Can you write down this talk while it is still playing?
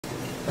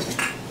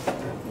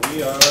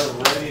We are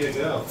ready to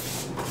go.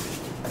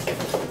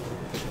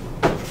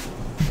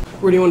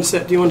 Where do you want to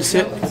sit? Do you want to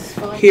sit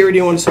here or do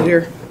you want to sit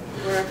here?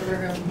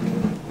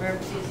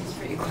 Wherever's easiest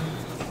for you.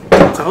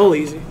 It's all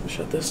easy.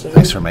 Shut this down.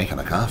 Thanks for making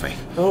the coffee.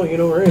 Oh, you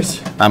know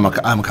worries. I'm a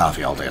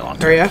coffee all day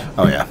long. Are ya?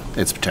 Oh yeah,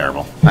 it's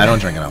terrible. I don't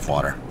drink enough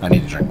water. I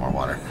need to drink more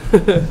water.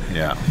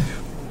 Yeah.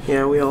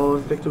 Yeah, we all are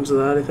victims of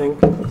that, I think.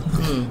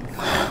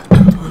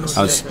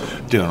 I was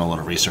doing a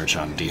little research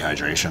on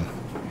dehydration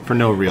for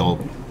no real.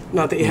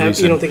 Not that you have.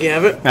 reason. You don't think you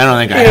have it? I don't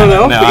think I You have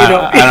don't know? it. No, You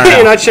don't, I don't know.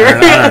 You're not sure?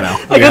 I don't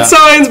know. I got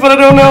signs, but I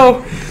don't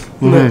know.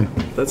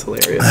 That's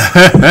hilarious.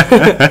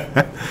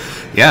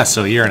 Yeah,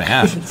 so a year and a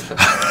half.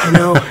 I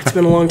know. It's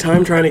been a long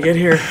time trying to get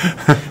here.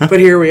 But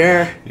here we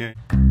are. Yeah.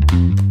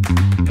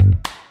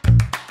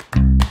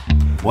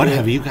 What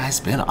have you guys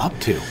been up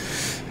to?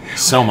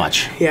 So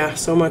much. Yeah,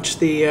 so much.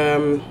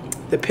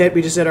 The pit,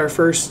 we just did our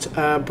first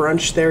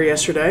brunch there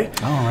yesterday.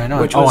 Oh, right on.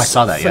 Which was I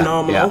saw that.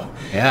 phenomenal.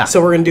 Yeah. So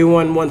we're going to do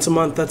one once a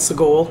month. That's the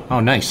goal. Oh,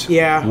 nice.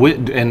 Yeah.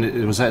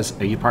 And was that?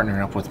 Are you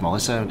partnering up with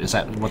Melissa? Is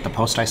that what the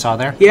post I saw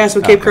there? Yeah,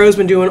 so Cape Crow's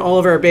been doing all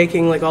of our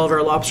baking, like all of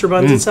our lobster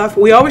buns and stuff.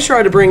 We always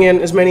try to bring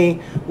in as many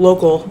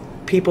local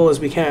people as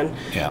we can.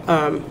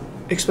 Yeah.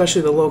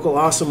 Especially the local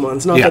awesome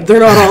ones. Not Yeah. that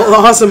they're not all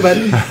awesome, but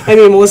I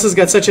mean, Melissa's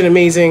got such an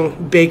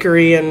amazing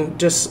bakery and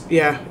just,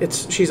 yeah,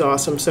 she's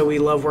awesome. So we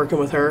love working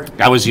with her.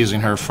 I was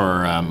using her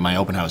for my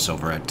open house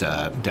over at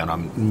down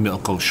on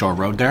Milko Shore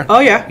Road there.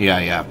 Oh, yeah?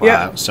 Yeah.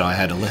 Yeah. So I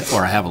had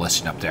I have a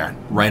listing up there,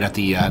 right at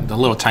the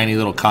little tiny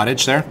little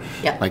cottage there.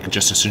 Yeah. Like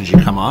just as soon as you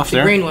come off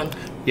there. The green one.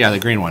 Yeah, the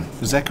green one.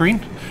 Is that green?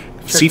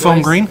 Turquoise.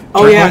 Seafoam green?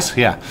 Oh, yeah. Turquoise?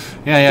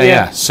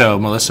 Yeah. So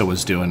Melissa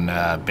was doing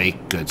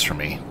baked goods for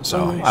me.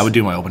 So nice. I would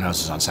do my open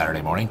houses on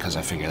Saturday morning because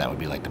I figure that would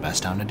be like the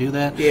best time to do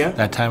that. Yeah.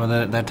 That time of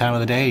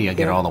the day, you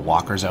get Yeah. all the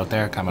walkers out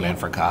there coming in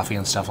for coffee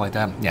and stuff like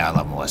that. Yeah, I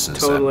love Melissa's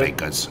Totally. baked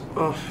goods.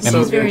 Oh, She's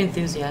so very good.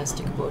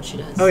 enthusiastic about what she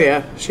does. Oh,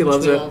 yeah, she which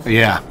loves we it. love.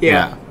 Yeah.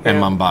 Yeah. And Yeah.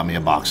 Mom bought me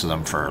a box of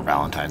them for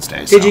Valentine's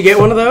Day. Did you get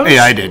one of those?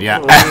 Yeah, I did. Yeah.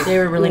 They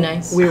were really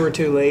nice. We were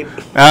too late.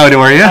 Oh,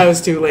 were you? I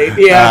was too late.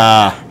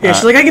 Yeah.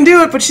 She's like, I can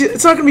do it, but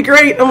it's not going to be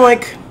great. I'm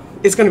like,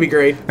 it's going to be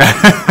great.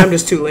 I'm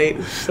just too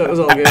late. So it was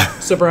all good.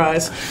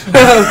 Surprise.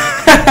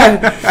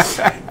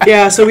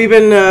 Yeah, so we've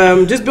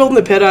been just building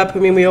the pit up. I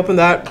mean, we opened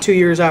that 2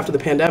 years after the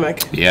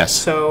pandemic. Yes.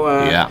 So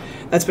Yeah.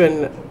 that's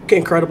been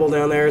incredible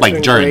down there. It's Like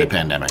been during great. the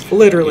pandemic.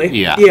 Literally.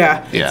 Yeah.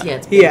 Yeah. Yeah.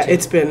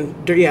 It's been,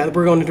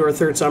 we're going into our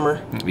third summer.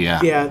 Yeah.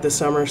 Yeah, this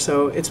summer.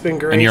 So it's been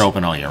great. And you're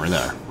open all year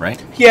there,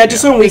 right? Yeah,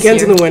 just on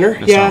weekends in year. the winter.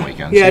 Just yeah. on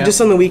weekends, Yeah, yeah. just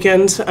on the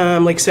weekends.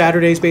 Like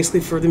Saturdays basically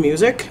for the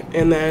music.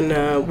 And then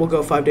we'll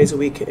go 5 days a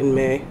week in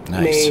May.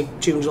 Nice. May,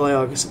 June, July,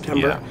 August,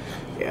 September.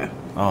 Yeah.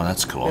 Oh,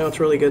 that's cool. No, it's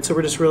really good. So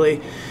we're just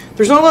really,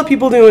 there's not a lot of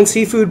people doing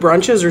seafood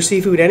brunches or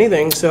seafood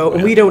anything. So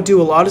and we don't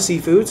do a lot of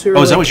seafood. So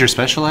Oh, is that what you're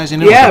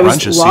specializing in? Yeah, it with was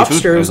the brunch, is lobster.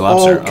 seafood? It was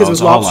all- 'cause it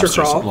was lobster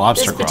lobsters. crawl.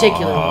 Lobster This crawl.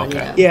 particular Oh, one,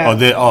 okay. yeah.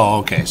 Yeah.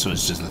 Okay. So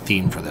it's just the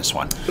theme for this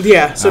one.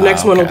 Yeah, so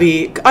next one will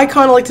okay. be, I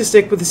kind of like to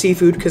stick with the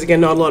seafood because,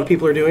 again, not a lot of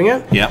people are doing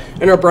it. Yeah.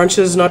 And our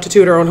brunches, not to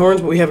toot our own horns,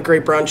 but we have a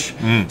great brunch.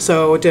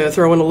 So to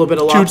throw in a little bit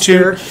of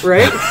lobster,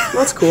 right?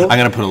 That's cool. I'm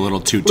gonna put a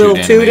little toot Little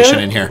toot animation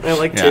it. in here. I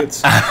like Yeah.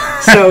 toots.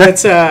 So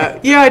it's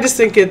I just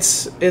think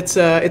it's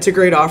a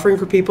great offering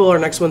for people. Our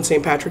next one's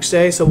St. Patrick's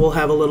Day, so we'll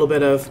have a little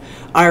bit of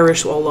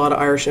Irish, a lot of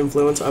Irish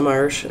influence. I'm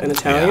Irish and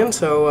Italian, Yeah.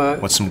 so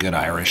What's some good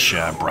Irish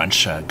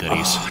brunch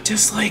goodies?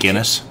 just like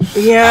Guinness.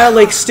 Yeah,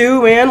 like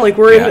stew, man. Like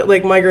we're Yeah. into,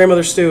 like my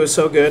grandmother's stew is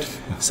so good.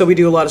 So we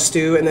do a lot of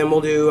stew, and then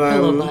we'll do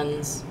Pillow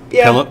buns.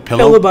 yeah,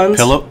 Pillow buns,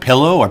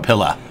 Pillow or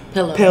pilla?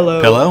 Pillow.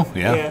 Pillow?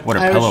 Yeah. Yeah. What are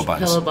Irish pillow buns?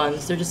 pillow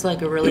buns. They're just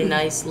like a really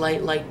nice,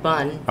 light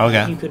bun.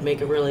 Okay. You could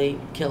make a really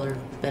killer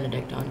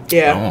Benedict on.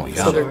 Yeah, Oh,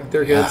 yeah. so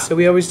they're good. Yeah. So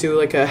we always do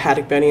like a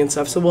haddock Benny and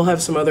stuff. So we'll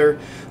have some other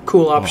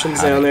cool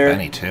options down Haddock there.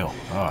 Benny too. Oh.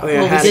 Oh, yeah,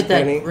 Well, we haddock did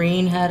that Benny.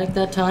 green haddock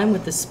that time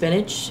with the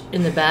spinach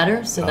in the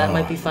batter, so that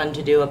might be fun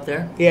to do up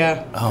there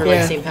Yeah, for yeah.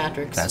 like St.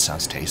 Patrick's. That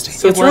sounds tasty.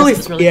 So It it's was, really, it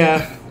was really yeah,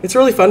 good. it's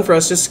really fun for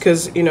us just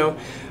because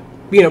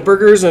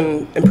burgers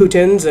and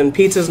poutines and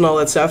pizzas and all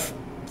that stuff.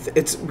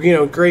 It's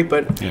great,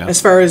 but Yeah. as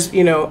far as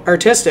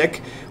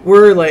artistic,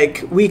 we're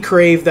like we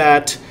crave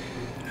that.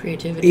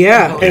 Creativity.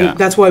 Yeah, Oh, and Yeah.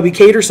 that's why we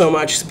cater so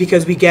much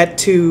because we get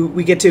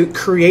to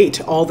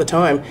create all the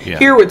time. Yeah.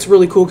 Here, it's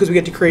really cool because we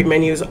get to create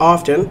menus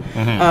often,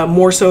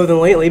 more so than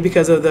lately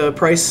because of the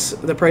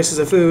prices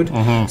of food.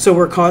 So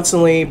we're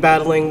constantly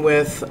battling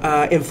with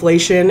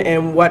inflation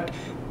and what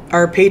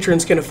our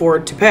patrons can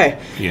afford to pay.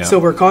 Yeah. So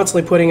we're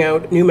constantly putting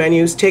out new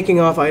menus, taking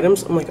off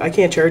items. I'm like, I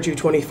can't charge you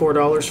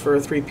 $24 for a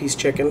 3-piece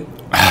chicken.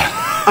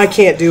 I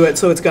can't do it,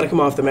 so it's got to come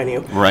off the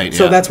menu. Right,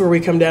 So yeah. that's where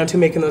we come down to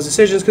making those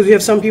decisions because we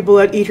have some people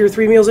that eat here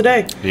 3 meals a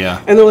day.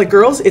 Yeah. And they're like,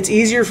 girls, it's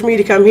easier for me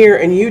to come here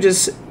and you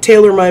just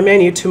tailor my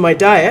menu to my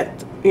diet,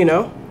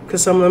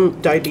 because some of them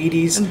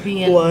diabetes, And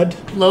being blood.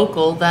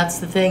 local, that's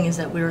the thing, is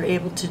that we were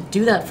able to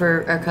do that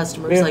for our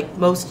customers. Yeah. Like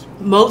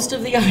most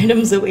of the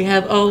items that we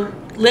have,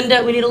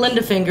 Linda, we need a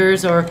Linda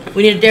fingers, or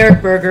we need a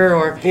Derek burger,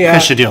 or You Yeah.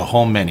 guys should do a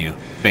whole menu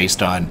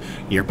based on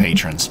your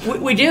patrons.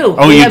 we do.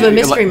 Oh, we you have a do-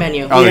 mystery like-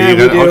 menu. Oh, Yeah, you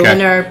we do? do. Okay.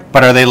 And our-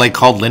 But are they like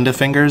called Linda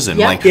fingers and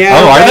Yeah. like? Yeah,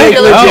 Oh, are they?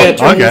 regular Oh,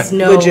 legit. okay. Patrons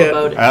know Legit.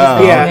 about it. Oh.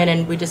 They Yeah. come in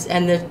and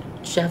and the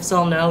chefs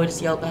all know. We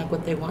just yell back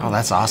what they want. Oh,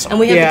 that's awesome. And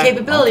we have Yeah. the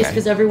capabilities Okay.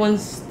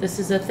 because this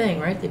is a thing,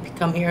 right? They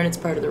come here and it's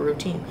part of the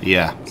routine.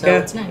 Yeah. So Yeah.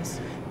 it's nice.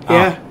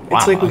 Yeah, wow,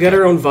 it's like we got okay.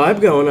 our own vibe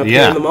going up there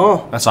Yeah. in the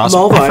mall. That's awesome.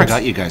 Mall I vibes.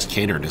 forgot you guys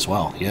catered as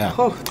well. Yeah.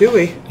 Oh, do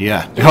we?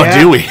 Yeah. Oh,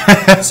 Yeah. do we?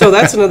 So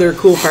that's another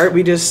cool part.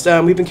 We just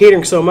we've been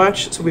catering so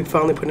much, so we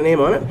finally put a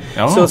name on it.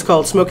 Oh. So it's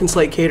called Smoke and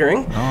Slate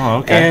Catering. Oh,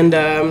 okay.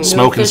 And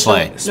Smoke and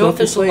slay. No Smoke and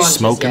official slay. launches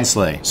Smoke and yet.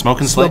 slay.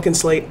 Smoke and slay. Smoke and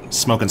Slate.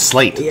 Smoke and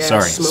slate. Yeah,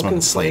 Sorry. Smoke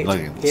and Slate. Look,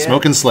 Yeah.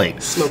 Smoke and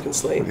slate. Smoke and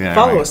Slate. Yeah,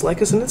 Follow right. us,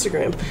 like us on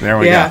Instagram. There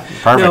we Yeah. go.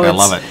 Perfect. No, I it's-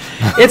 love it.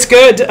 It's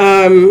good.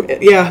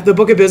 Yeah, the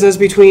book of business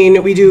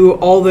between we do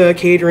all the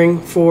catering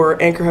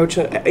for Anchor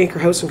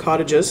House and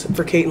Cottages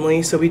for Kate and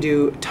Lee. So we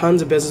do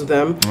tons of business with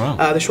them.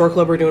 Wow. The Shore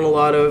Club, we're doing a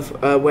lot of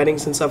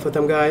weddings and stuff with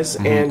them guys,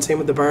 and same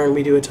with the Barn.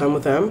 We do a ton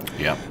with them.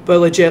 Yep. But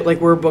legit, like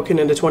we're booking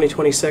into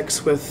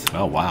 2026 with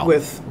Oh, wow.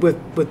 with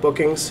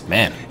bookings.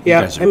 Man. Yeah,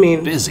 You guys are I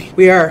mean, busy.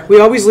 we are. We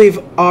always leave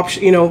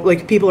option. You know,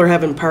 like people are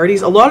having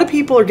parties. A lot of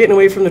people are getting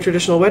away from the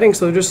traditional wedding,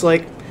 so they're just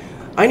like,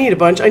 I need a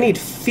bunch. I need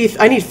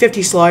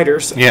 50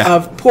 sliders Yeah.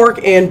 of pork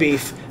and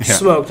beef Yeah.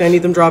 smoked. I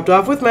need them dropped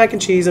off with mac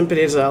and cheese and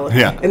potato salad.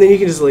 Yeah. And then you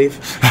can just leave.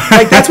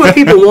 Like that's what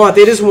people want.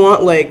 They just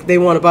want they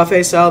want a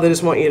buffet style. They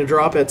just want you to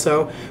drop it.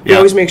 So we Yeah.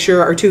 always make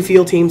sure our 2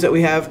 field teams that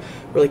we have.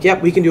 We're like,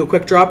 yep, we can do a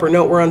quick drop, or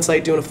no, we're on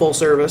site doing a full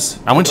service.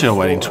 I went to a Full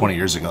wedding on. 20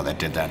 years ago that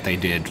did that. They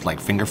did like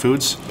finger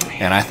foods,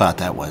 and I thought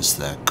that was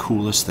the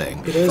coolest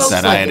thing. It is. Folks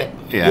That like I had, it.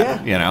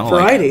 yeah, you know,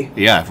 Variety. Like,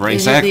 yeah, right, They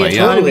exactly. have the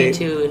Yeah. autonomy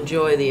Totally. to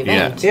enjoy the event.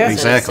 Yeah, instead of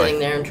exactly. sitting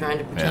there and trying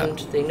to pretend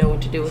they know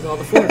what to do with all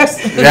the forks.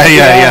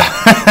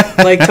 Yeah.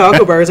 Like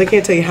taco bars. I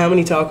can't tell you how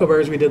many taco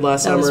bars we did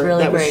last That summer. was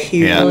really that was great.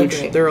 huge. Yeah. Really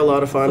great. They're a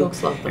lot of fun.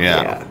 Folks love them.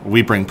 Yeah. Yeah.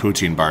 We bring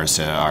poutine bars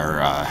to our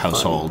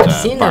household I've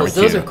seen those.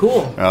 barbecue. Those are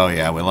cool. Oh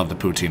yeah, we love the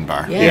poutine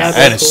bar. Yeah. Yeah, and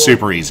they're it's cool.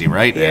 super easy,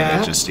 right? Yeah.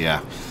 And it just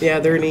Yeah,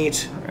 they're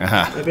neat.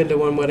 Uh-huh. I've been to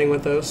one wedding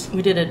with those.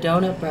 We did a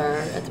donut bar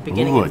at the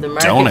beginning Ooh, of the a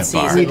market donut bar.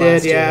 season. We did,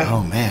 last year. yeah.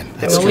 Oh man,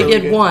 That that's We was only cool.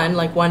 really did good. one,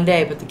 like one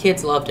day, but the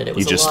kids loved it. It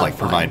was You just a lot like of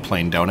fun. provide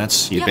plain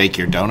donuts. You Yeah. bake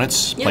your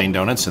donuts, Yeah. plain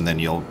donuts, and then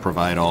you'll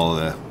provide all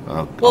the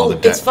all Well,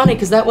 the it's funny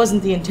because that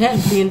wasn't the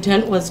intent. The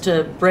intent was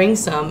to bring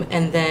some,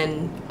 and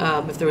then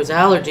if there was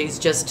allergies,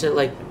 just to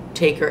like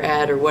take or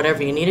add or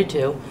whatever you needed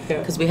to, Yeah.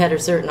 because we had our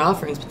certain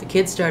offerings. But the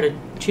kids started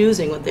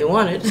choosing what they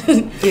wanted,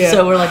 Yeah.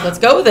 so we're like, let's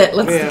go with it.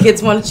 Yeah. The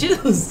kids want to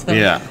choose. So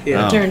Yeah.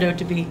 Yeah. Oh, It turned out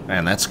to be.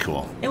 man, that's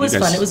cool. It was You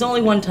guys- fun. It was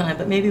only one time,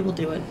 but maybe we'll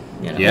do it.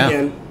 You know? Yeah.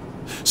 Again.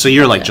 So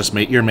you're like just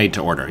you're made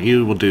to order.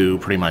 You will do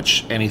pretty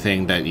much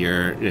anything that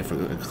if a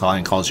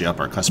client calls you up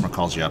or a customer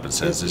calls you up and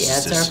says this Yeah,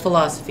 is it's our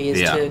philosophy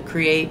is Yeah. to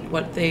create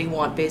what they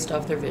want based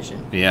off their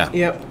vision. yeah.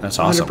 Yep. That's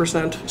awesome.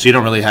 100%. So you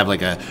don't really have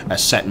like a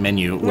set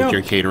menu with No.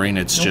 your catering.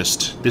 It's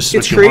just this is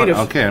It's what you creative.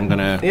 want. Okay, I'm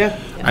Yeah.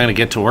 gonna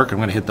get to work. I'm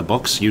gonna hit the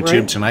books, YouTube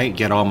Right. tonight,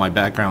 get all my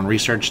background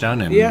research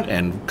done, and Yeah.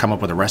 and come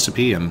up with a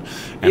recipe, and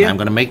Yeah. I'm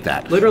gonna make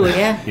that. Literally.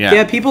 Yeah.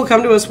 Yeah. People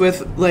come to us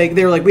with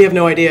they're like, we have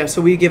no idea,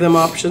 so we give them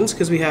options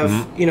because we have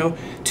Mm-hmm.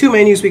 2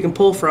 menus we can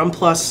pull from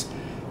plus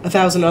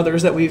 1,000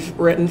 others that we've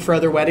written for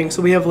other weddings.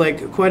 So we have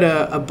like quite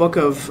a book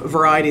of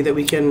variety that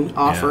we can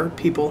offer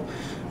Yeah. people.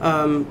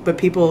 But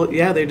people,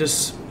 they're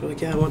just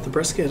like, I want the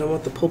brisket, I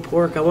want the pulled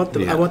pork, I want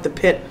the Yeah.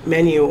 pit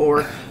menu,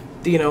 or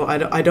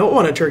I don't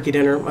want a turkey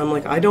dinner. I'm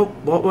like, I don't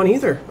want one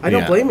either. I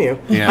don't Yeah. blame you.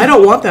 Yeah. I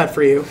don't want that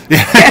for you.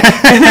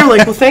 And they're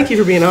like, well, thank you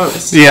for being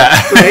honest. Yeah.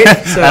 Right?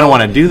 So- I don't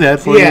want to do that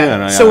for Yeah.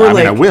 you. And So we're I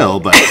mean, I like- will,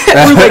 but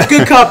We're like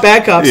good cop,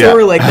 bad cop. Yeah. So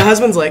we're like, the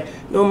husband's like,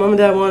 no, mom and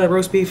dad wanted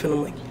roast beef, and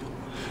I'm like,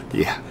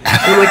 yeah.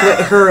 I'm like,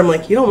 let her, I'm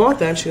like, you don't want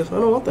that. She goes, I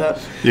don't want that.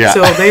 Yeah.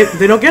 So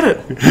they don't get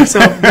it. So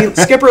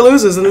Skipper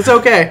loses, and it's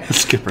okay.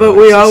 Skipper but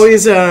we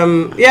loses. always,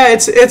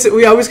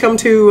 we always come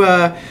to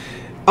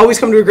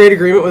a great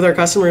agreement with our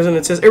customers, and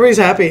it says everybody's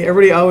happy.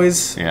 Everybody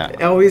always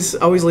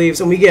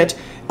leaves, and we get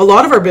a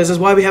lot of our business.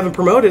 Why we haven't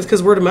promoted is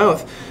because word of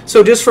mouth.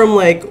 So just from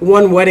like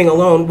one wedding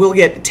alone, we'll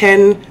get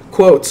 10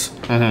 quotes,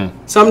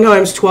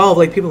 sometimes 12.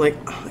 Like people are like,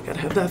 oh, I gotta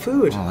have that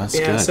food. Oh, that's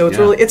yeah. good. So it's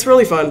Yeah.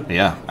 really fun.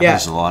 Yeah, Yeah.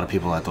 there's a lot of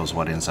people at those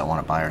weddings that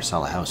want to buy or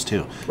sell a house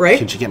too. Right?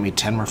 Could you get me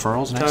 10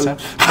 referrals next Done.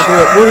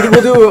 time?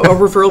 We'll do a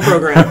referral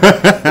program.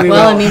 We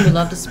Well, will. I mean, we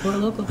love to support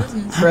local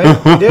business. Right?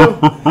 We do.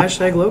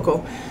 Hashtag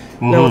local.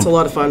 No, it's a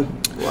lot of fun.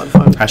 A lot of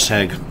fun.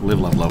 Hashtag live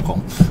love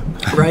local.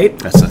 Right?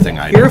 That's the thing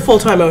I do. You're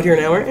full-time out here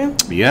now, aren't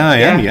you? Yeah, I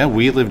am. Yeah. Yeah,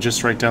 we live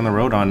just right down the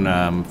road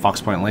on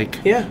Fox Point Lake.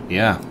 Yeah.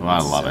 Yeah, well, I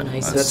love so it.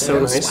 nice. That's so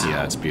nice.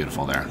 Yeah, it's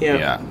beautiful there.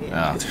 Yeah.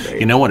 Yeah. It's great.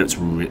 You know what?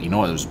 You know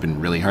what has been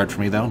really hard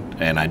for me though,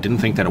 and I didn't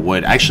think that it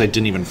would. Actually, it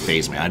didn't even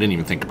faze me. I didn't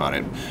even think about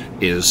it.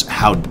 Is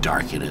how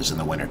dark it is in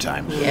the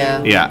wintertime.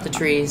 Yeah. Yeah. The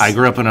trees. I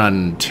grew up in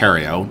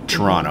Ontario,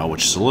 Toronto,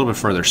 which is a little bit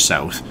further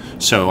south.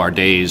 So our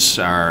days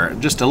are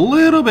just a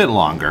little bit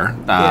longer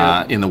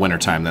in the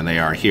wintertime than they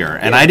are here.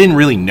 And I didn't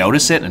really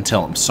notice it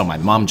until my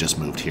mom just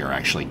moved here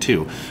actually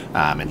too.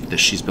 And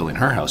she's building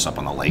her house up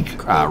on the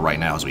lake right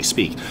now as we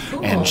speak.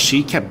 Cool. And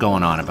she kept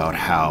going on about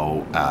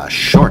how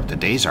short the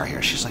days are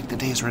here. She's like, the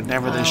days were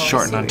never this Oh, I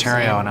short see in what you're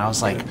Ontario. saying. And I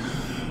was like,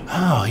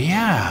 oh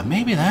yeah,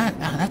 maybe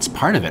that's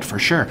part of it for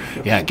sure.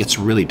 Yeah, it gets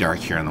really dark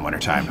here in the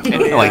wintertime.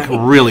 Like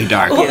really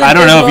dark. Well, I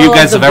don't know if you well,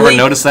 guys the have ever bleak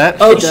noticed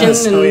that. Ocean,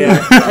 does. and Oh,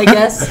 yeah. I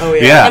guess. Oh,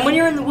 yeah. Yeah. And when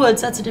you're in the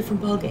woods, that's a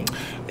different ballgame.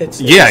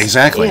 Yeah,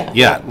 exactly. Yeah.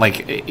 Yeah.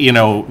 Like, you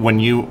know, when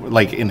you,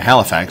 like in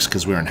Halifax,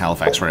 because we were in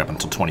Halifax right up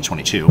until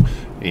 2022,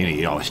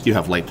 you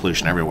have light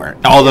pollution everywhere.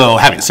 Although,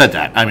 having said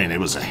that, I mean, it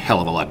was a hell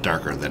of a lot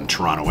darker than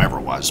Toronto ever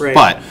was. Right.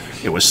 But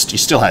you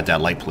still had that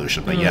light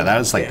pollution. But yeah, that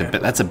was like, Yeah.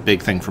 that's a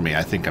big thing for me.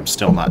 I think I'm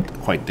still not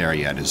quite there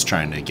yet, is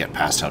trying to get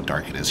past how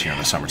dark it is here in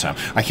the summertime.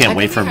 I can't That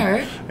wait can for, be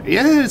hard.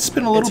 yeah, it's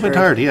been a little It's bit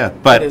hard. hard, yeah.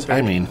 But, It is hard.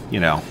 I mean, you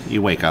know,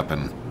 you wake up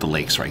and the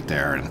lake's right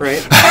there. And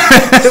Right?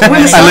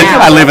 When the sun I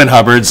comes live up- in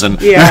Hubbards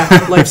and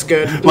Yeah, life's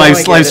good. No, I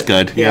get life's it.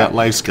 good. Yeah,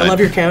 life's good. I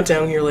love your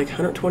countdown. You're like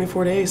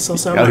 124 days till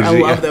summer. Oh, I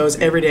yeah. love those.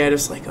 Every day I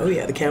just like, oh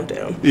yeah, the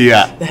countdown.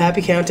 Yeah. The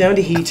happy countdown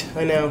to heat.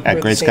 I know. We're At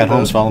the Great same Scott boat.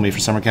 Homes, follow me for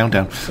Summer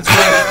Countdown.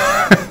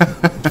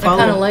 I Follow.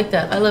 kind of like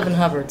that. I live in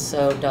Hubbard,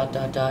 so ...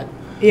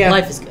 Yeah.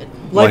 Life is good.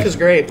 Life Like- is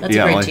great. That's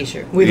Yeah, a great like-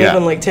 T-shirt. We live Yeah.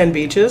 on like 10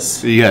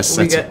 beaches. Yes,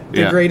 We that's- get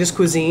the yeah. greatest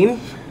cuisine.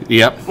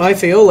 Yep. I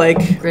feel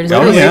like Greatest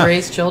Oh, way yeah. to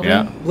raise children.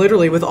 Yeah.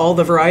 literally with all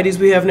the varieties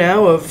we have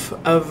now of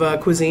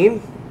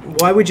cuisine.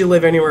 Why would you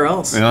live anywhere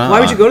else? Yeah. Why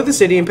would you go to the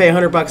city and pay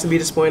 $100 and be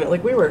disappointed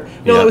like we were?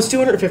 No, Yeah. that was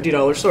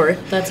 $250. Sorry.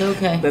 That's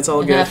okay. That's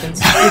all it good. happens.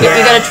 You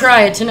got to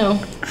try it to know.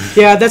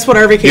 Yeah, that's what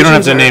our vacations You don't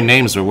have to are. name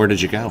names, but where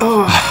did you go?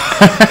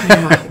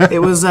 It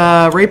was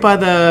right by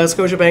the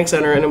Scotiabank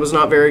Center, and it was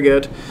not very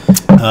good.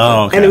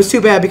 Oh, okay. And it was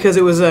too bad because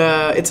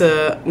it's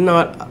a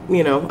not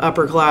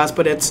upper class,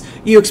 but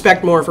you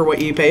expect more for what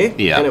you pay.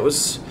 Yeah. And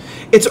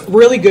it's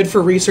really good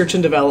for research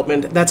and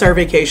development. That's our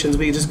vacations.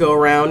 We just go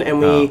around and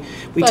we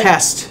But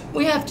test.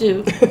 We have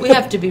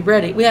to be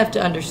ready. We have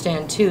to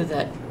understand too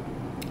that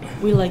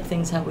we like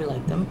things how we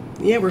like them.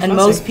 Yeah, we're and fussy.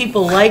 most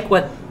people like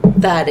what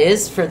that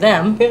is for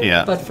them.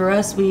 Yeah. But for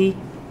us, we're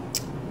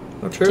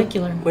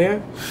particular. We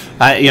are.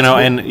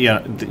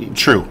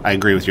 True. I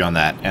agree with you on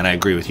that, and I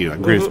agree with you. I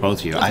agree with both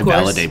of you. I course.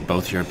 validate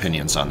both your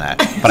opinions on that.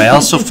 But I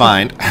also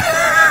find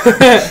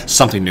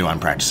something new I'm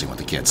practicing with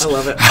the kids. I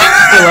love it.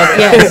 I love it.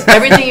 Yes,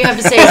 everything you have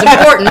to say is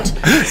important.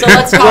 So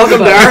let's talk Welcome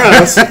to our about it.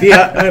 house.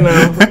 Yeah, I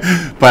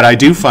know. But I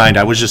do find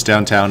I was just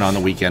downtown on the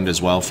weekend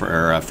as well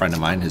for a friend of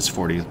mine, his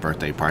 40th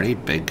birthday party,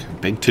 big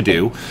to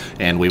do,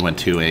 and we went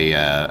to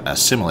a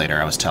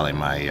simulator. I was telling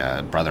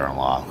my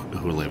brother-in-law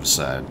who lives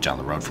down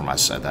the road from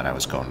us that I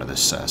was going to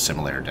this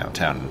simulator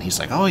downtown, and he's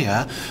like, "Oh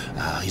yeah,"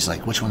 he's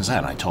like, "Which one's that?"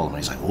 And I told him,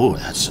 he's like, "Oh,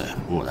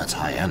 that's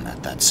high end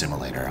that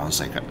simulator." I was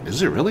like,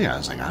 "Is it really?" I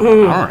was like, "I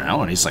don't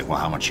know," and he's like, "Well,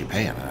 how much you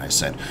paying?" And I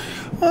said,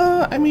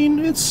 "I mean,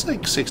 it's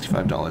like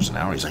 $65 an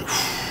hour." He's like,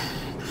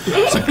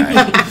 it's like,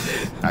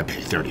 I pay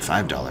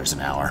 $35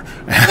 an hour.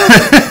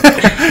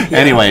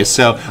 Anyway,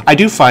 so I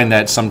do find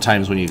that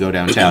sometimes when you go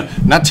downtown,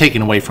 not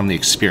taking away from the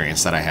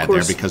experience that I had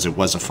there, because it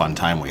was a fun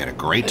time. We had a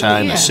great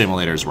time. Yeah. The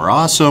simulators were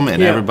awesome,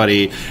 and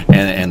everybody,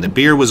 and the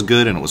beer was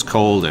good, and it was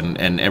cold,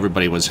 and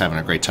everybody was having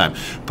a great time.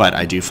 But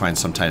I do find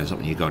sometimes that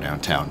when you go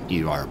downtown,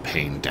 you are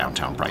paying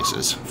downtown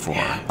prices for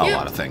a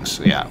lot of things.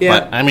 Yeah. Yeah.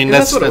 But I mean, And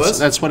that's what it was.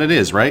 that's what it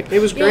is, right? It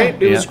was great.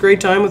 Yeah. It was a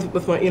great time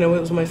with my it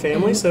was my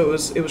family, so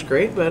it was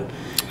great. But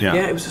Yeah.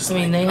 it was just. I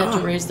mean, like, they had to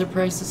raise their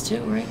prices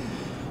too, right?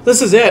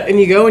 This is it, and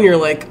you go and you're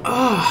like,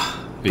 but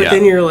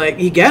then you're like,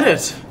 you get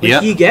it.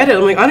 Like, you get it.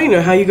 I'm like, I don't even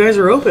know how you guys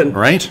are open.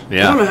 Right?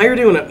 Yeah. I don't know how you're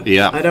doing it.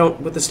 Yeah. I don't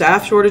with the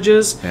staff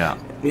shortages. Yeah.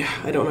 Yeah,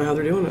 I don't know how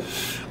they're doing it.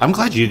 I'm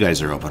glad you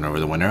guys are open over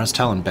the winter. I was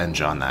telling Ben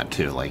John that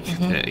too. Like,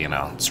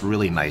 it's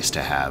really nice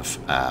to have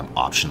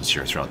options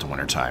here throughout the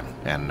wintertime.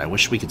 And I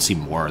wish we could see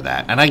more of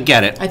that. And I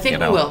get it. I think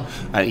we will.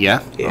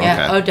 Yeah? Yeah.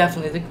 Okay. Oh,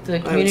 definitely. The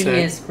community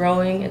say. is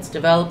growing. It's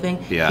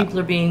developing. Yeah. People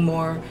are being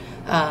more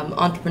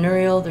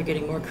entrepreneurial. They're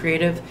getting more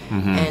creative,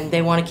 and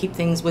they want to keep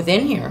things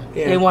within here.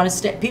 Yeah. They want to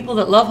stay. People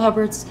that love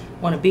Hubbards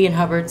want to be in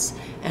Hubbards,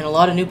 and a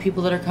lot of new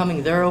people that are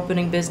coming. They're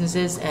opening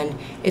businesses, and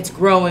it's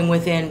growing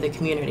within the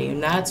community,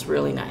 and that's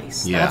really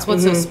nice. Yeah. That's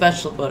what's so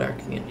special about our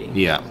community.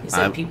 Yeah. is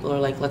that people are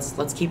like,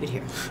 let's keep it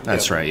here.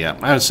 That's right, yeah.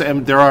 I would say,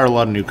 there are a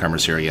lot of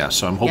newcomers here, yeah.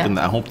 So I'm hoping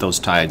Yeah. I hope those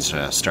tides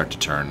start to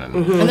turn. And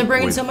And they're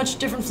bringing so much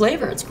different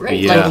flavor. It's great.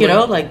 Yeah.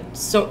 Like,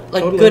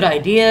 Totally. good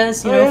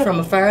ideas, yeah. from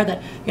afar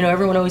that,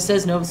 everyone always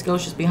says Nova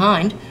Scotia's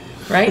behind,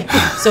 right?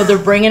 So they're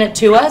bringing it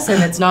to us,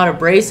 and it's not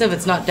abrasive.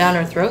 It's not down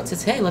our throats.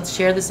 It's, hey, let's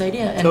share this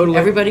idea. And Totally.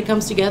 everybody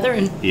comes together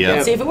and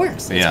Yeah. see if it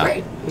works. It's Yeah.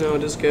 great. No,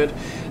 it is good.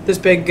 this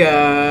big,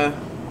 the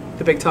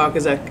big talk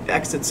is at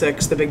Exit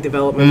 6, the big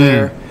development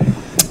there.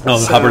 Oh,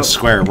 the Hubbard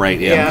Square, right?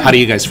 Yeah. How do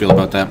you guys feel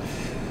about that?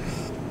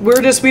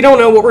 We don't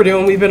know what we're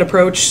doing. We've been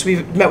approached.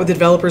 We've met with the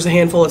developers a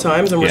handful of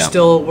times, and we're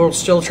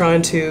still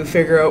trying to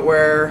figure out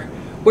where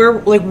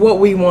like what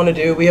we want to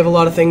do. We have a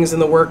lot of things in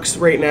the works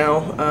right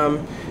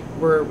now.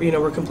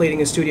 We're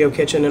completing a studio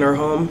kitchen in our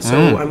home, so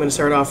I'm going to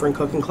start offering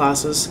cooking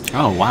classes.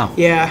 Oh, wow.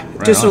 Yeah,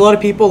 Right just on. a lot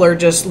of people are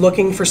just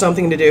looking for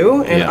something to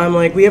do, and I'm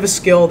like, we have a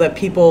skill that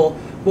people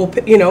will,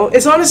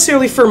 it's not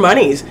necessarily for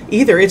money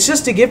either. It's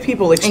just to give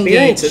people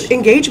experiences,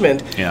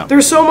 engagement. Yeah.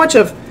 There's so much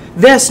of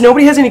this.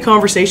 Nobody has any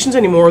conversations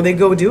anymore. They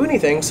go do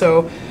anything.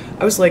 So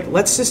I was like,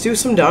 let's just do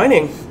some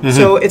dining.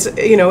 So it's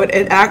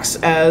it acts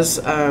as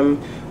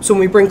so when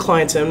we bring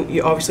clients in,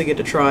 you obviously get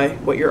to try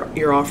what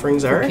your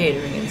offerings are.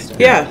 Catering and stuff.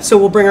 Yeah, so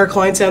we'll bring our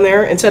clients down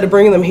there instead of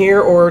bringing them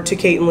here or to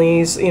Kate and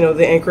Lee's,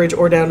 the Anchorage,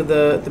 or down to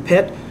the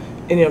pit,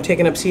 and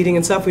taking up seating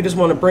and stuff. We just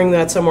want to bring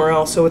that somewhere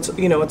else, so it's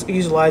it's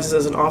utilized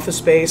as an office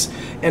space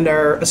and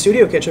a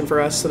studio kitchen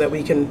for us, so that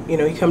we can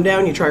you come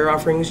down, you try your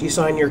offerings, you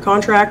sign your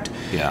contract,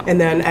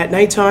 and then at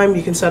nighttime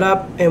you can set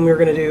up, and we're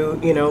going to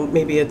do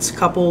maybe it's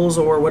couples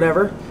or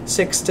whatever,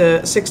 6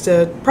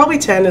 to probably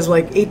 10 is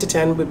like 8 to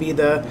 10 would be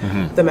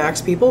the max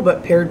people,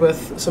 but paired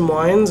with some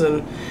wines,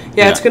 and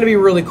it's going to be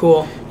really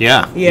cool.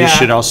 Yeah. You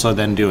should also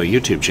then do a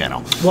YouTube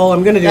channel. Well,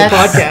 I'm going to do a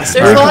podcast.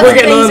 There's lots of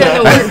things in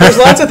the works. There's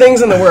lots of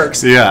things in the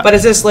works. Yeah. But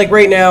it's just like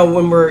right now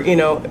when we're,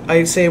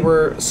 I say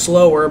we're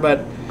slower,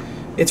 but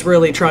it's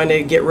really trying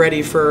to get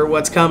ready for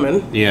what's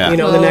coming. Yeah.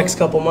 The next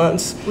couple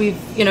months. We've,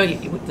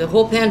 the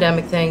whole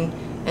pandemic thing,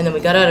 and then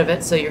we got out of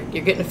it, so you're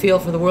getting a feel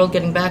for the world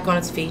getting back on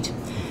its feet.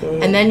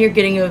 And then you're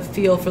getting a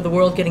feel for the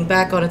world getting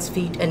back on its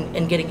feet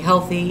and getting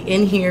healthy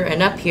in here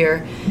and up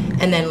here.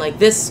 And then like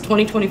this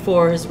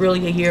 2024 is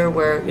really a year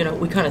where,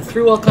 we kind of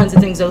threw all kinds of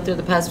things out there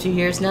the past few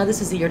years. Now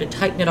this is the year to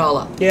tighten it all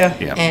up. Yeah.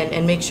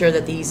 And make sure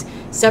that these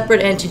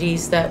separate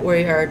entities that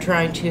we are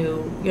trying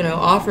to,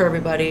 offer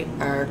everybody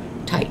are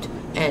tight.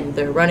 And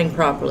they're running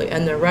properly,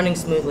 and they're running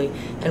smoothly,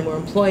 and we're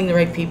employing the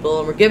right people,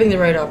 and we're giving the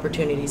right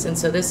opportunities. And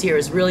so this year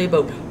is really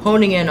about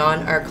honing in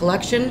on our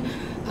collection,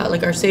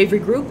 like our Savary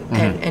group,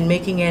 and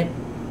making it,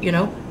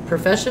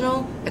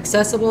 professional,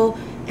 accessible,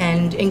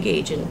 and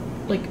engaging,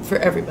 like for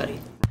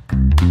everybody.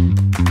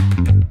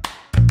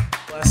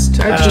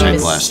 Our team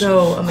is blessed.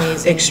 so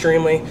amazing.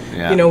 Extremely.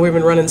 Yeah. We've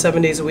been running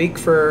 7 days a week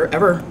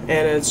forever,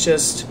 and it's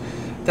just,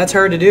 that's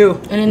hard to do.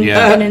 And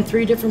in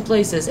 3 different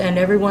places, and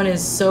everyone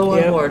is so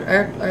on board.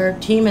 Our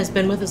team has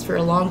been with us for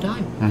a long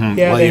time.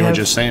 Yeah, Well, you were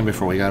just saying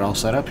before we got all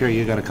set up here,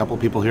 you got a couple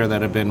people here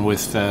that have been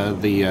with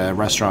the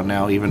restaurant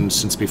now, even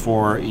since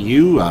before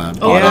you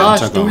took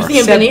over. Dorothy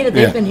and Benita,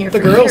 they've been here The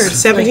for girls, years.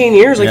 17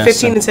 years,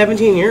 15 and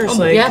 17 years.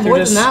 More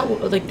than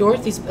that. Like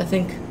Dorothy's, I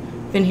think,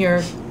 been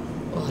here,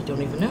 well, I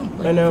don't even know.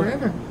 I know.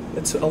 Forever.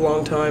 It's a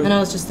long time. And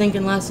I was just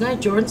thinking last night,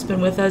 Jordan's been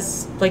with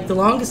us like the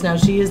longest now.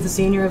 She is the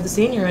senior of the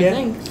senior, I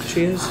think.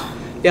 She is.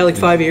 Yeah, like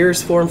 5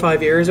 years, 4 and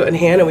 5 years. And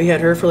Hannah, we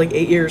had her for like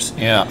 8 years.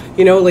 Yeah.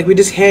 Like we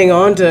just hang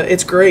on to,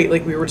 it's great.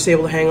 Like we were just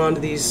able to hang on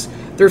to these,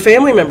 they're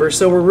family members,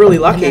 so we're really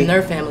lucky. And then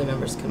their family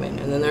members come in,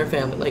 and then their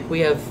family, like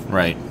we have.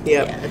 Right.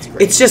 Yeah, it's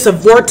great. It's just a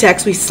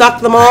vortex. We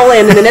suck them all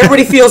in, and then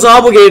everybody feels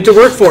obligated to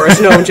work for us.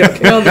 No, I'm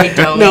joking. No, they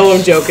don't. No,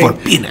 I'm joking. For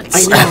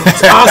peanuts. I know.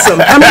 It's awesome.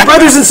 How many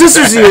brothers and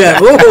sisters do you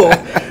have?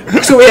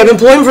 Oh. So we have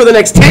employment for the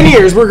next 10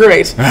 years. We're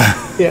great.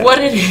 Yeah. What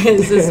it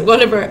is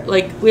one of our,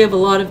 we have a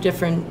lot of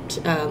different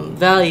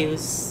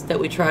values that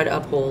we try to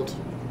uphold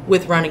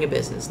with running a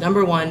business.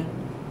 Number one,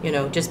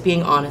 just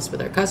being honest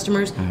with our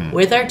customers,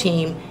 with our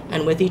team,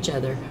 and with each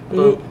other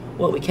about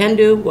what we can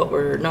do, what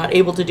we're not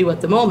able to do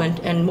at the moment,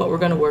 and what we're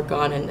going to work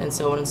on, and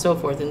so on and so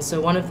forth. And so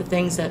one of the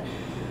things that,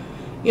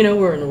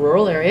 we're in a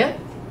rural area.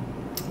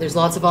 There's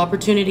lots of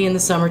opportunity in the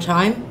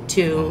summertime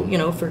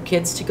to, for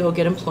kids to go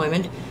get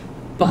employment.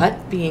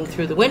 But being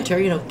through the winter,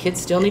 kids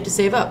still need to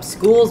save up.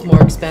 School's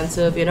more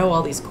expensive,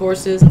 all these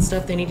courses and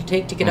stuff they need to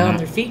take to get out on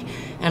their feet.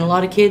 And a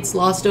lot of kids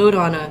lost out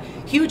on a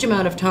huge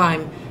amount of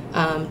time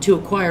to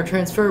acquire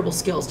transferable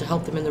skills to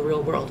help them in the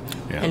real world.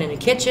 Yeah. And in a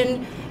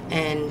kitchen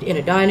and in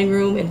a dining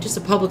room and just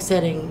a public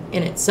setting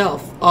in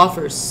itself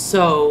offers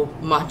so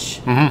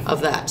much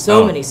of that,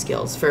 so many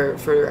skills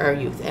for our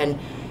youth. And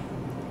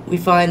we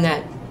find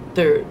that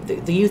the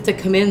youth that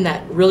come in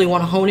that really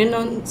want to hone in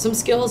on some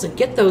skills and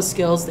get those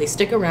skills, they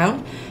stick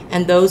around.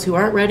 And those who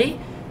aren't ready,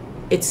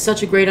 it's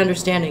such a great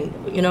understanding.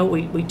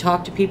 We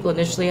talk to people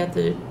initially at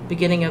the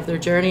beginning of their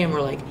journey, and we're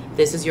like,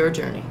 this is your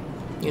journey.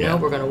 We're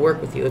going to work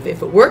with you. If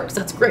it works,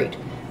 that's great.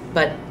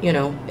 But,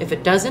 if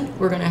it doesn't,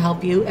 we're going to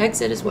help you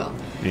exit as well.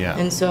 Yeah.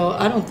 And so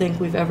I don't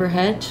think we've ever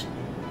had,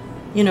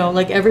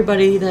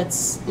 everybody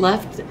that's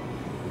left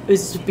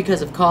is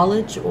because of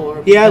college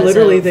or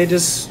literally of, they they're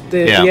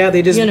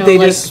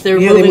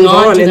moving move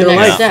on to in the their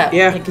next life. step.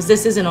 Yeah, because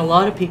this isn't a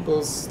lot of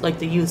people's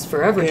the youth's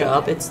forever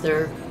job. It's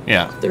their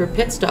Yeah. They're a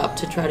pit stop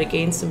to try to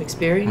gain some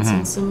experience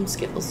and some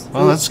skills.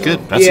 Well, that's So- good.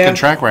 That's a good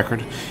track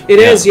record. It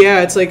is,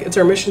 yeah. It's like, it's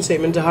our mission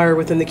statement to hire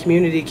within the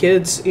community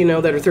kids, you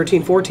know, that are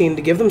 13, 14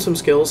 to give them some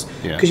skills.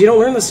 Yeah. Because you don't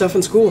learn this stuff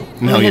in school.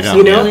 No, we you have don't. some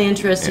You know? really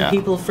interesting Yeah.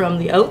 people from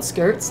the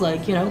outskirts,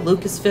 like, you know,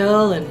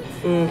 Lucasville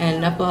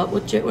and up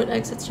what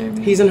exits,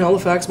 Jeremy? He's in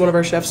Halifax. One of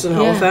our chefs is in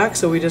Yeah. Halifax,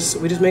 so we just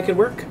make it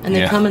work. And they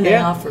Yeah. come and they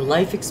Yeah. offer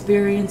life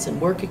experience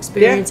and work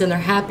experience, and they're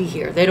happy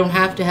here. They don't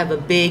have to have a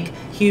big,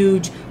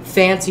 huge,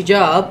 fancy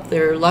job.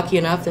 They're lucky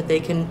enough that they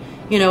can,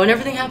 you know, and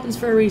everything happens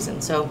for a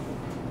reason. So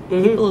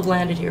people have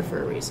landed here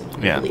for a reason.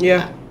 I Yeah. believe Yeah.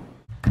 that.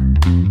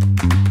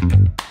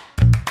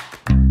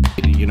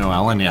 You know,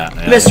 Alan, yeah.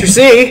 Mr.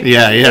 C.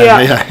 Yeah.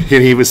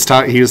 He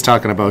was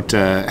talking about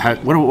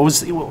what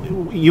was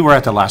you were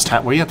at the last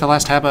were you at the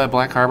last Haba at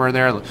Black Harbor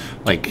there,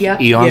 like Yeah.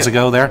 eons Yeah.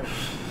 ago there?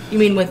 You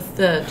mean with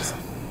the...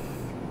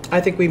 I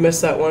think we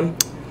missed that one.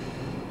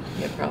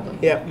 Yeah, probably.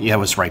 Yeah. Yeah, it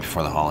was right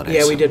before the holidays.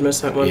 Yeah, we did miss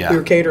that one. Yeah. We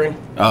were catering.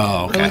 Oh,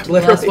 I okay. went to the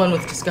last Literally. one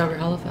with Discover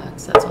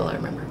Halifax. That's all I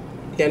remember.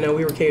 Yeah, no,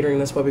 we were catering.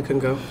 That's why we couldn't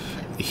go.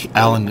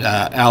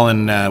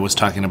 Alan was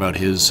talking about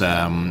his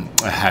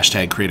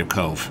hashtag Creative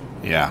Cove.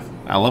 Yeah,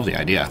 I love the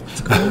idea.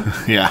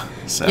 Yeah.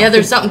 So. Yeah,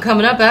 there's something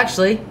coming up,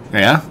 actually.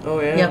 Yeah. Oh,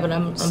 yeah. Yeah, but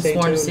I'm Stay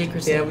sworn to tuned.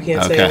 secrecy. Yeah, we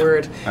can't say Okay. a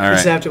word. All We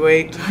just right. have to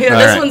wait. Yeah, All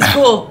this right. one's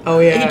cool. Oh,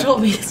 yeah. He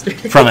told me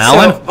yesterday. From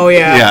Alan? Oh,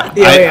 yeah. Yeah.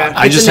 Yeah, yeah.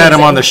 I It's just had him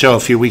amazing. on the show a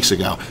few weeks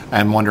ago.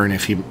 I'm wondering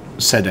if he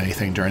said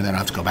anything during that. I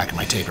have to go back in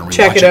my tape and rewatch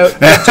Check it out.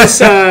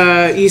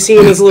 Just you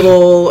seen his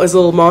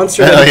little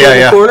monster in Oh, the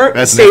yeah. corner.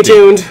 That's Stay nifty.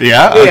 tuned.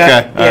 Yeah?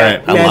 Okay. All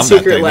right. I Mad love that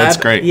Secret thing. Lab. That's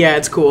great. Yeah,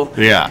 it's cool.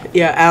 Yeah.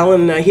 Yeah,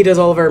 Alan, he does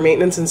all of our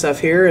maintenance and stuff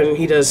here, and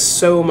he does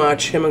so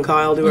much. Him and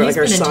Kyle do He's like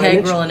our been signage.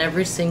 integral in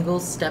every single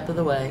step of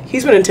the way.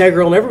 He's been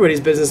integral in everybody's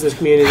business in this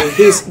community.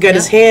 He's got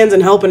his hands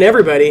in helping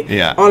everybody.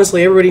 Yeah.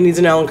 Honestly, everybody needs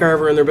an Alan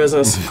Carver in their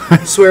business.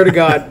 Swear to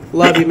God.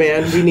 Love you,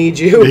 man. We need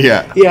you.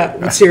 Yeah. Yeah,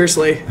 but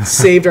seriously.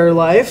 Saved our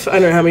life. I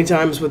don't know how many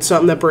times with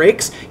something that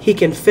breaks, he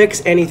can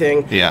fix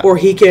anything. Yeah. Or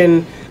he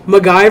can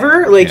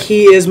MacGyver. Like,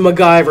 he is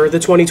MacGyver, the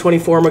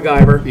 2024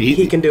 MacGyver.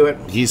 He can do it.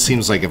 He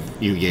seems like if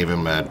you gave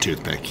him a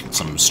toothpick,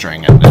 some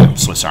string, and a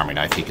Swiss Army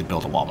knife, he could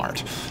build a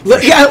Walmart.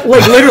 Yeah,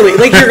 like literally.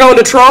 Like, you're going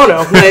to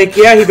Toronto. Like,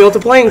 yeah, he built a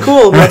plane.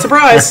 Cool. Not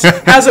surprised.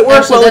 How's it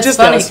work? Actually, Well, it that's just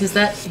funny does.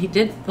 because he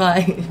did buy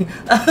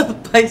a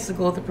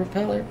bicycle with a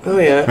propeller. Oh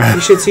yeah,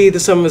 you should see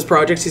some of his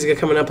projects he's got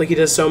coming up. Like, he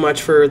does so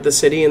much for the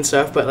city and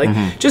stuff, but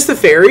like just the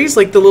ferries,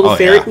 like the little Oh,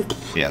 ferry. yeah.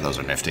 Yeah, those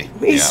are nifty.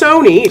 He's yeah.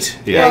 so neat.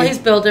 Yeah. Well, he's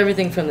built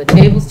everything from the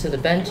tables to the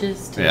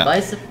benches to Yeah. the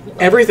bicycle.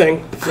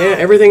 Everything. Yeah,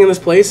 everything in this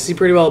place is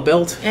pretty well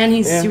built. And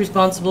he's Yeah.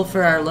 responsible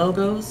for our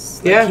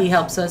logos. Like, Yeah. he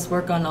helps us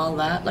work on all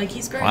that. Like,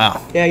 he's great.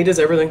 Wow. Yeah, he does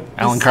everything.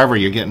 Alan Carver,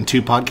 you're getting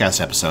 2 podcast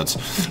episodes.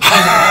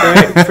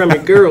 Right from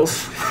your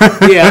girls.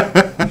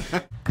 Yeah.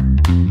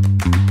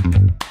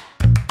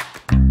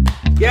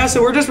 Yeah,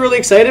 so we're just really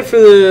excited for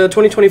the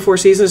 2024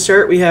 season to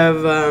start. We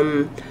have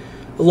a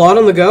lot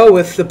on the go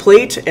with the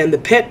plate, and the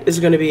pit is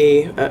going to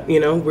be,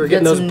 we're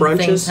getting those Some brunches.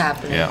 things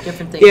happening, Yeah.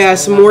 different things. Yeah, going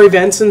some on. more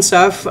events and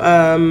stuff.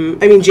 I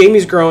mean,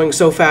 Jamie's growing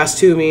so fast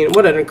too. I mean,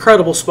 what an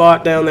incredible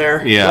spot down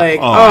there. Yeah. Like,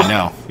 I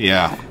know.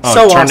 Yeah. Oh,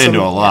 so it turned awesome.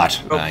 into a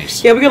lot.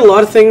 Nice. Yeah, we got a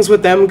lot of things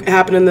with them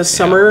happening this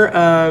summer,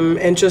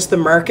 and just the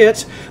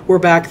market. We're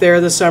back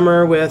there this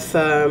summer with,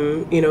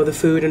 the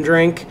food and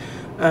drink,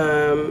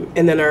 and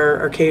then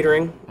our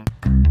catering.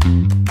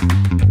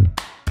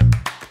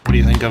 What do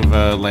you think of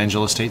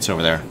Langella Estates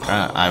over there?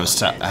 I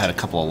had a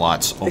couple of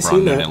lots over seen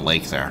on that. Noonan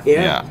Lake there.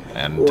 Yeah.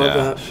 And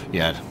Love that.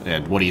 yeah.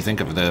 And what do you think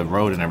of the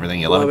road and everything?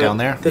 You love Love it down it.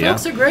 there? The yeah.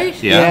 Looks are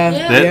great. Yeah.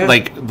 Yeah. Yeah.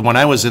 Like when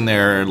I was in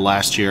there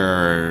last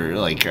year,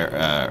 like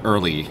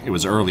early, it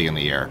was early in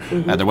the year.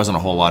 There wasn't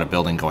a whole lot of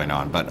building going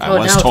on, but I Oh,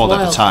 was now it's told at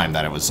the wild. time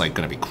that it was like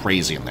going to be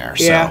crazy in there.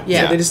 Yeah, So,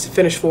 Yeah. They just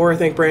finished 4, I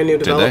think, brand new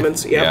Did they?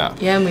 developments. Yep. Yeah.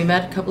 Yeah, and we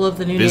met a couple of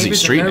the new Busy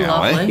neighbors, street and they're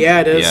now, eh? lovely. Yeah,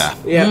 it is. Yeah.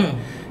 Yeah.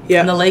 Yeah.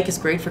 And the lake is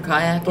great for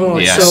kayaking. Oh,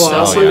 it's Yes. so Oh,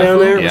 awesome yeah. down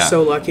there. We're Yeah.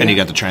 so lucky. And you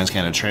got the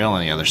Trans-Canada Trail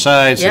on the other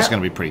side, so it's Yeah.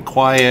 going to be pretty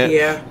quiet.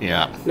 Yeah.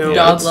 Yeah. No, The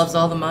dog it's- loves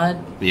all the mud.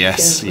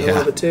 Yes. I Yeah.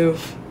 love it too.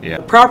 Yeah.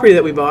 The property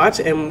that we bought,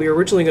 and we were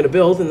originally going to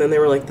build, and then they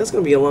were like, "That's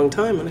going to be a long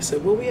time." And I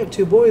said, "Well, we have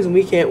 2 boys, and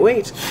we can't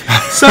wait."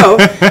 So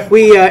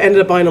we ended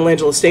up buying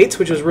Langella Estates,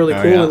 which was really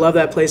Oh, cool. yeah. We love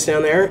that place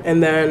down there.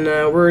 And then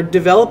we're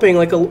developing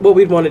what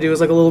we'd want to do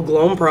is like a little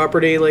Gloam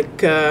property, like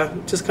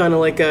just kind of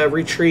like a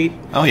retreat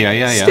Oh,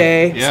 yeah.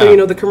 stay. Yeah.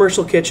 So the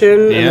commercial kitchen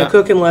and Yeah. the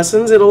cooking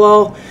lessons, it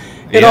all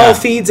Yeah.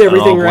 feeds It'll all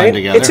everything, blend right?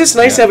 together. It's just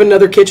nice to Yeah. have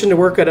another kitchen to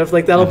work out of.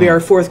 Like that'll be our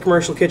 4th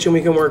commercial kitchen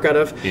we can work out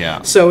of. Yeah.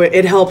 So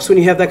it helps when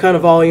you have that kind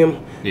of volume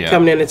Yeah.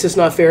 coming in. It's just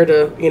not fair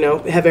to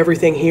have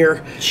everything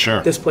here.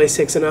 Sure. This place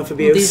takes enough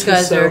abuse. These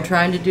guys so. are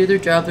trying to do their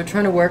job. They're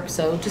trying to work,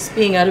 so just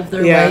being out of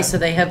their Yeah. way so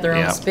they have their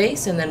Yeah. own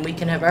space, and then we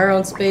can have our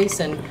own space.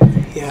 And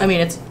Yeah. I mean,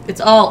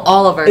 it's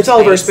all of our It's space.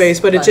 all of our space,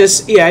 but it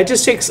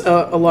just takes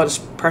a lot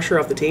of pressure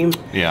off the team.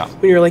 Yeah.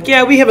 When you're like,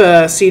 yeah, we have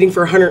a seating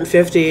for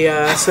 150,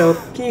 so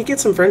can you get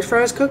some French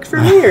fries cooked for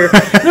me? Or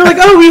and they're like,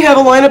 oh, we have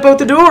a lineup out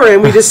the door,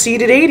 and we just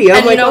seated 80. I'm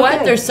And like, you know okay.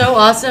 what? They're so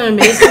awesome and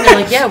amazing. They're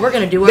like, yeah, we're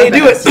going to do our They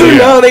do best. it.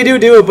 No, they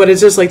do it, but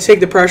it's just like take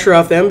the pressure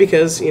off them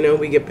because,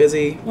 we get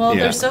busy. Well,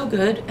 Yeah. they're so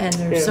good, and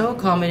they're Yeah. so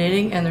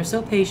accommodating, and they're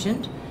so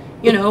patient.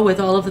 With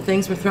all of the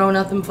things we're throwing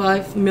at them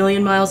 5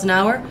 million miles an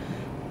hour.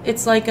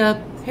 It's like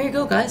here you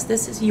go, guys.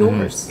 This is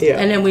yours. Yeah.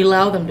 And then we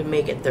allow them to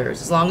make it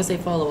theirs as long as they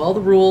follow all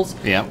the rules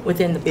Yeah.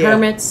 within the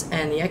permits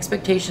and the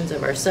expectations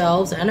of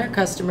ourselves and our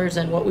customers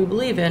and what we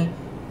believe in.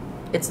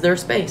 It's their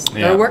space.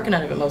 Yeah. They're working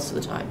out of it most of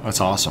the time.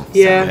 That's awesome.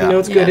 Yeah,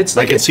 it's good. Yeah. It's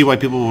I like can see why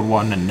people would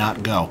want to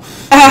not go.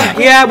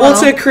 well,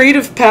 it's a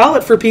creative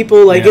palette for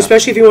people, like, Yeah.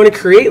 especially if you want to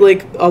create,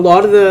 like, a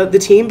lot of the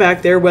team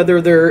back there,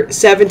 whether they're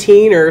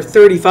 17 or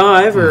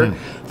 35 or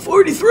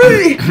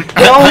 43,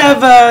 they all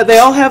have, They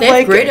have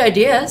like, great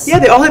ideas. yeah,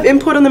 they all have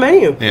input on the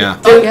menu. Yeah.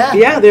 Oh, yeah.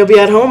 Yeah, they'll be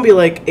at home, be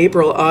like,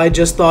 April, I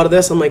just thought of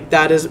this. I'm like,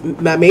 that is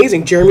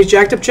amazing. Jeremy's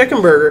Jacked Up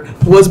Chicken Burger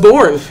was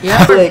born.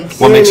 Yeah. Like,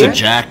 What makes you know it what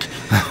jacked?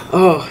 I mean?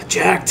 Oh,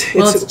 jacked.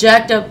 Well, it's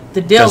jacked up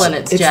the dill and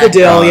it's It's jacked the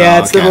dill, up. yeah.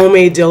 It's the okay.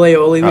 homemade dill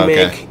aioli we Okay.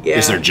 make. Yeah.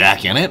 Is there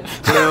jack in it?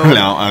 No.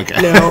 No.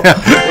 Okay. No.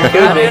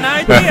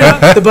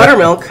 Wow. The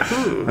buttermilk.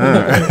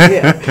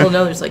 Yeah. Well,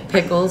 no, there's like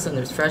pickles and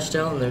there's fresh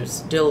dill and there's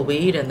dill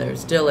weed and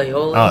there's dill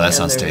aioli. Oh, that and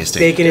sounds there's tasty.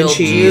 Bacon and dill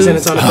cheese, and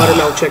juice. it's on a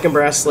buttermilk chicken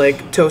breast,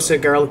 like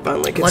toasted garlic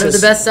bun. Like it's One of the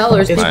just- best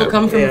sellers. it's- People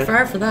come from yeah.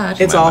 afar for that.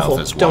 It's My mouth awful.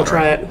 is Don't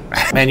try watering.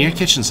 it. Man, your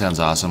kitchen sounds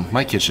awesome.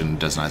 My kitchen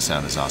does not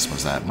sound as awesome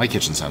as that. My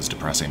kitchen sounds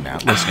depressing now.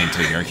 Listening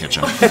to your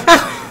kitchen.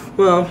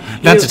 Well,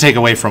 Not to take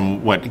away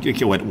from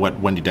what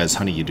Wendy does,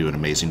 honey, you do an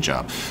amazing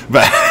job.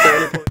 But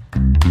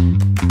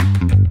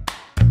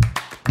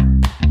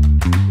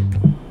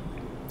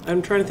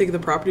I'm trying to think of the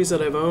properties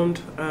that I've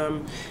owned.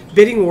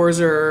 Bidding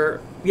wars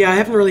are, I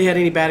haven't really had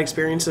any bad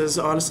experiences,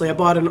 honestly. I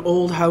bought an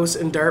old house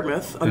in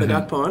Dartmouth on the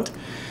Duck Pond.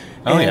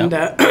 Oh, yeah. And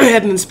I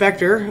had an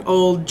inspector,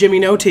 old Jimmy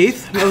No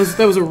Teeth.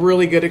 That was a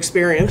really good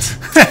experience.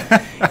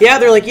 Yeah,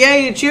 they're like, yeah,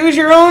 you choose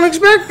your own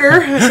inspector.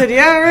 I said,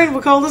 yeah, all right,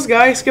 we'll call this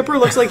guy. Skipper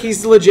looks like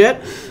he's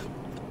legit.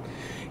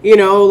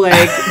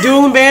 Like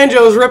dueling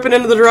banjos ripping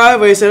into the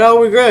driveway. I said, oh,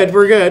 we're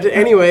good.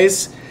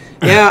 Anyways,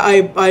 yeah,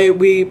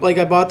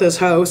 I bought this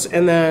house,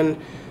 and then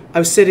I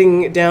was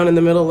sitting down in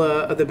the middle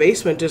of the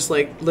basement just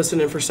like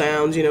listening for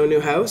sounds, new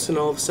house, and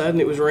all of a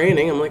sudden it was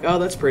raining. I'm like, oh,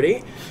 that's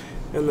pretty.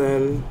 And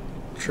then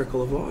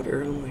trickle of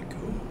water, and I'm like,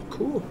 oh,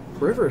 cool,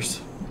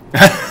 rivers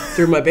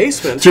through my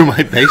basement. through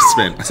my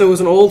basement. So it was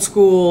an old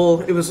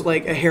school, it was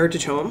like a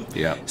heritage home.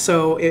 Yeah.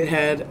 So it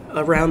had,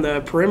 around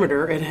the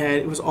perimeter,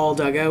 it was all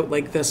dug out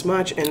like this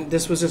much, and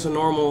this was just a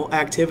normal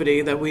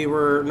activity that we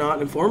were not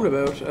informed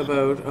about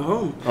a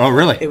home. Oh,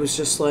 really? It was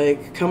just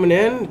like coming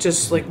in,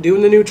 just like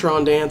doing the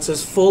neutron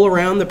dances, full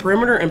around the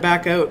perimeter and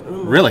back out. And I'm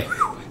like, Really?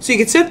 so you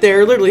could sit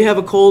there, literally have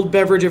a cold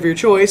beverage of your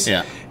choice,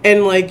 Yeah.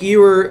 and like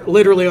you were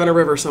literally on a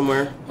river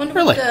somewhere.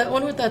 Wonder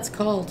what that's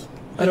called.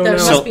 I don't there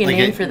know. must be a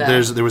name for that.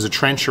 There was a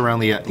trench around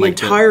the The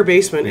entire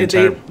basement. the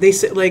entire- They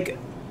sit like,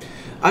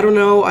 I don't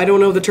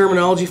know the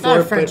terminology for Not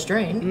a it. French but,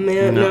 drain.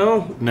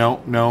 No.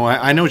 No,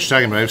 I know what you're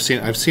talking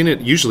about. I've seen it.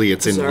 Usually,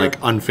 it's in Bizarre. like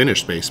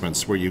unfinished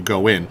basements where you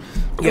go in.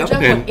 We're Yep.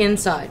 talking And- about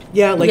inside.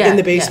 Yeah, like in the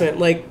Yeah. basement,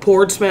 like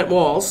poured cement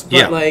walls, but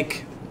Yeah.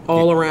 like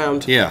all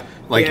around. Yeah,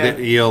 like Yeah.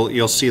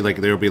 you'll see like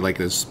there'll be like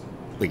this,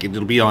 like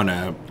it'll be on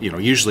a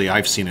usually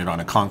I've seen it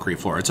on a concrete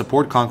floor. It's a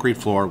poured concrete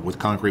floor with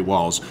concrete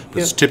walls,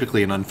 but it's Yep.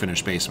 typically an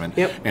unfinished basement.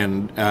 Yep.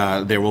 And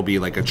there will be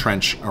like a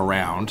trench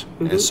around,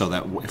 and so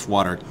that if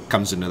water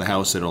comes into the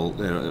house, it'll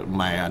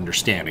my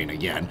understanding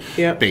again,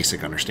 Yep.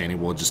 basic understanding,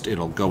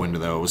 it'll go into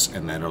those,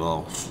 and then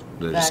it'll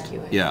just,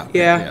 Evacuate. Yeah.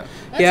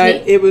 That's Yeah,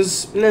 neat. it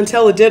was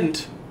until it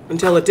didn't.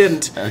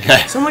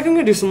 Okay. So I'm like, I'm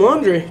gonna do some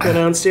laundry. Go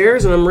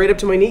downstairs, and I'm right up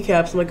to my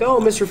kneecaps. I'm like, oh,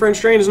 Mr.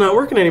 French drain is not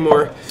working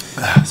anymore.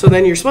 So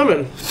then you're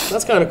swimming.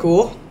 That's kind of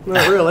cool.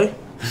 Not really.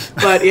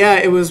 But yeah,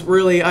 it was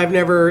really, I've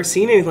never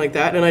seen anything like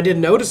that, and I did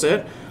notice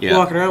it. Yeah.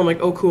 Walking around, I'm like,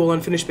 oh, cool,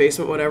 unfinished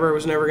basement, whatever. I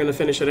was never gonna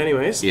finish it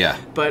anyways. Yeah.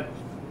 But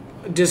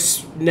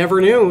just never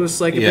knew. It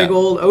was like a Yeah. big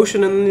old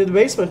ocean in the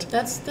basement.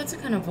 That's a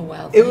kind of a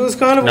wild It thing. was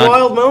kind of Not- a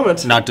wild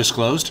moment. Not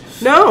disclosed.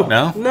 No.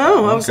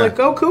 No? I was Okay. like,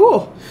 oh,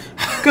 cool.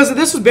 Because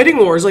this was bidding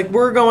wars. Like,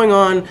 we're going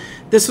on,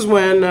 this is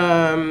when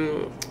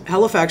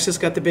Halifax just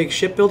got the big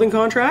shipbuilding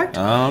contract.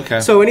 Oh, okay.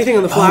 So anything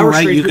on the Flower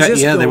right, Street you was got-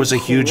 just yeah, there going was a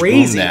huge boom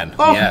crazy. then.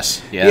 Oh,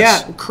 Yes.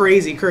 Yeah,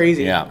 crazy.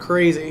 Yeah.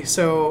 Crazy.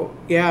 So,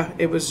 yeah,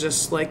 it was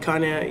just like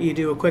kind of, you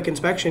do a quick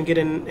inspection, get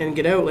in and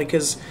get out. Like,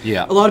 because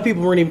Yeah. a lot of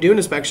people weren't even doing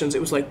inspections.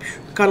 It was like,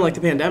 kind of like the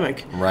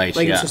pandemic. Right,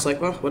 Like, yeah. it's just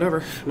like, well,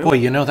 whatever. No.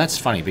 Well, that's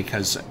funny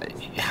because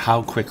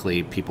how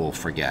quickly people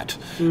forget.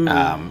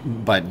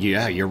 But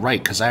yeah, you're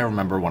right. Because I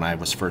remember when I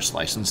was first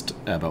licensed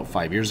about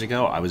 5 years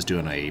ago, I was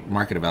doing a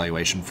market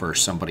evaluation for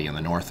somebody in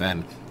the North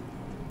End.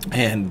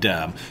 And,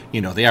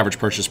 the average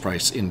purchase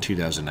price in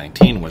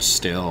 2019 was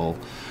still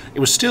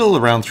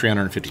around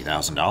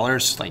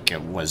 $350,000. Like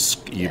it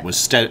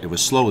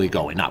was slowly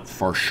going up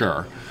for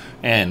sure.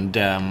 And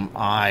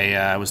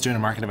I was doing a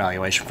market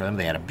evaluation for them.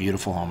 They had a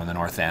beautiful home in the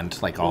North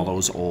End, like all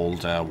those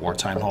old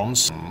wartime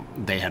homes.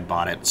 They had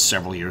bought it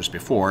several years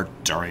before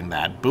during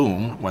that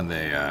boom when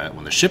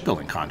the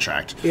shipbuilding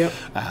contract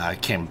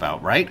came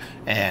about, right?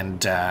 And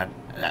the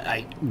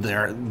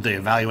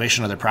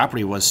evaluation of their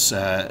property was,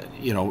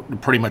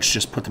 pretty much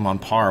just put them on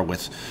par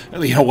with,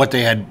 what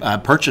they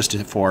had purchased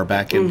it for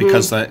back in,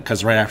 because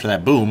right after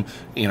that boom,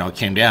 it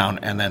came down,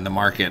 and then the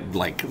market,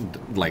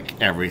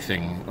 like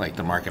everything, like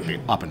the market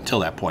up until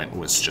that point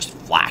was just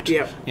flat,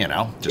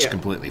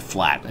 completely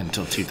flat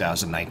until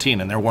 2019,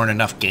 and there weren't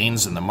enough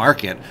gains in the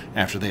market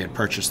after they had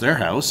purchased their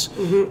house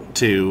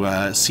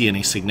to see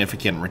any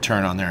significant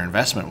return on their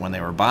investment when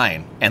they were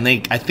buying, and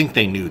I think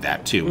they knew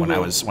that too when I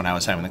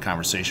was having the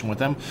conversation with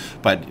them.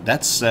 But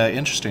that's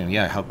interesting,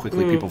 how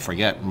quickly people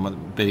forget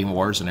bidding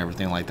wars and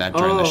everything like that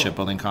during the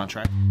shipbuilding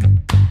contract.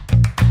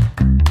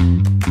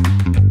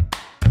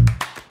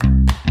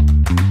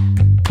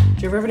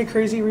 Do you ever have any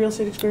crazy real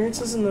estate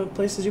experiences in the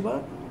places you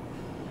bought?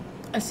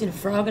 I seen a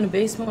frog in a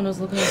basement when I was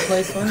looking at a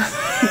place once.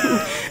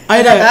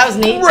 That was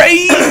neat.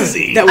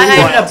 Crazy. That was I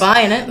ended up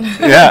buying it.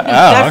 Yeah,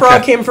 that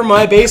frog came from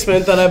my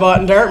basement that I bought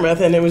in Dartmouth,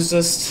 and it was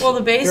just... Well,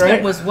 the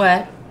basement was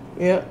wet.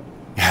 Yeah.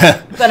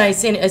 But I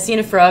seen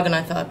a frog, and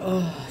I thought,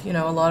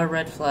 a lot of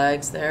red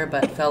flags there,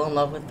 but fell in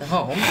love with the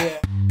home. Yeah.